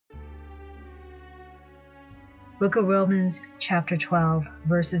Book of Romans, chapter 12,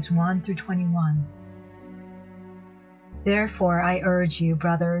 verses 1 through 21. Therefore I urge you,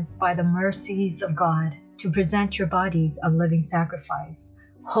 brothers, by the mercies of God, to present your bodies a living sacrifice,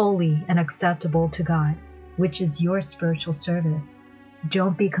 holy and acceptable to God, which is your spiritual service.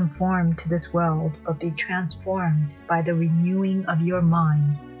 Don't be conformed to this world, but be transformed by the renewing of your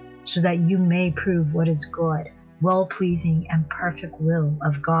mind, so that you may prove what is good, well-pleasing, and perfect will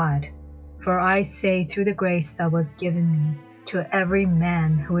of God. For I say through the grace that was given me, to every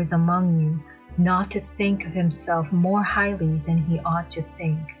man who is among you, not to think of himself more highly than he ought to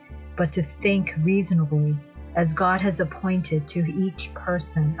think, but to think reasonably, as God has appointed to each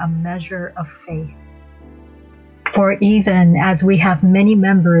person a measure of faith. For even as we have many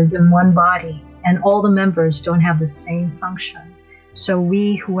members in one body, and all the members don't have the same function, so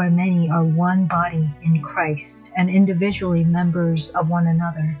we who are many are one body in Christ, and individually members of one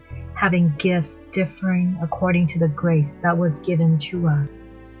another, having gifts differing according to the grace that was given to us.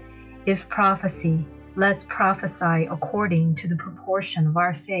 If prophecy, let's prophesy according to the proportion of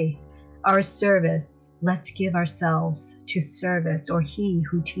our faith. Our service, let's give ourselves to service, or he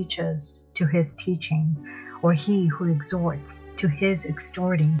who teaches to his teaching, or he who exhorts to his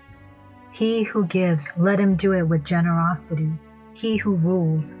exhorting. He who gives, let him do it with generosity. He who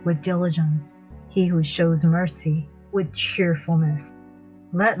rules with diligence. He who shows mercy with cheerfulness.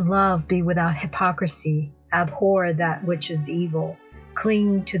 Let love be without hypocrisy. Abhor that which is evil.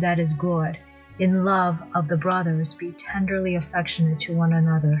 Cling to that is good. In love of the brothers, be tenderly affectionate to one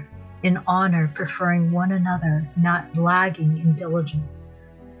another. In honor, preferring one another, not lagging in diligence.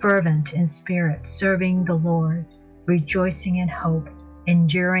 Fervent in spirit, serving the Lord. Rejoicing in hope,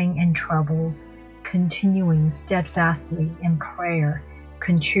 enduring in troubles. Continuing steadfastly in prayer.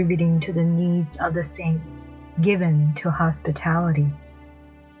 Contributing to the needs of the saints. Given to hospitality.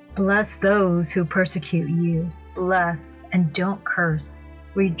 Bless those who persecute you. Bless and don't curse.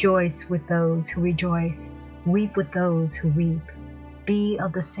 Rejoice with those who rejoice. Weep with those who weep. Be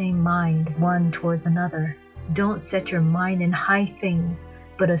of the same mind one towards another. Don't set your mind in high things,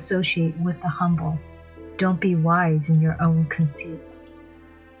 but associate with the humble. Don't be wise in your own conceits.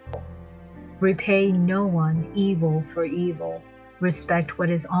 Repay no one evil for evil. Respect what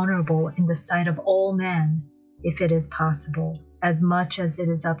is honorable in the sight of all men, if it is possible. As much as it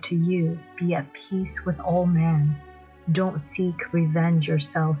is up to you, be at peace with all men. Don't seek revenge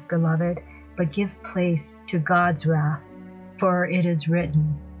yourselves, beloved, but give place to God's wrath. For it is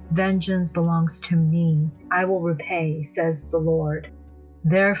written, vengeance belongs to me, I will repay, says the Lord.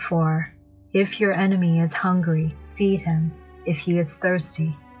 Therefore, if your enemy is hungry, feed him. If he is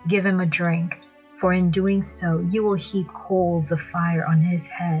thirsty, give him a drink. For in doing so, you will heap coals of fire on his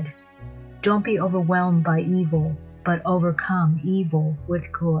head. Don't be overwhelmed by evil, but overcome evil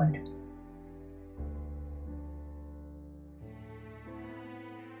with good.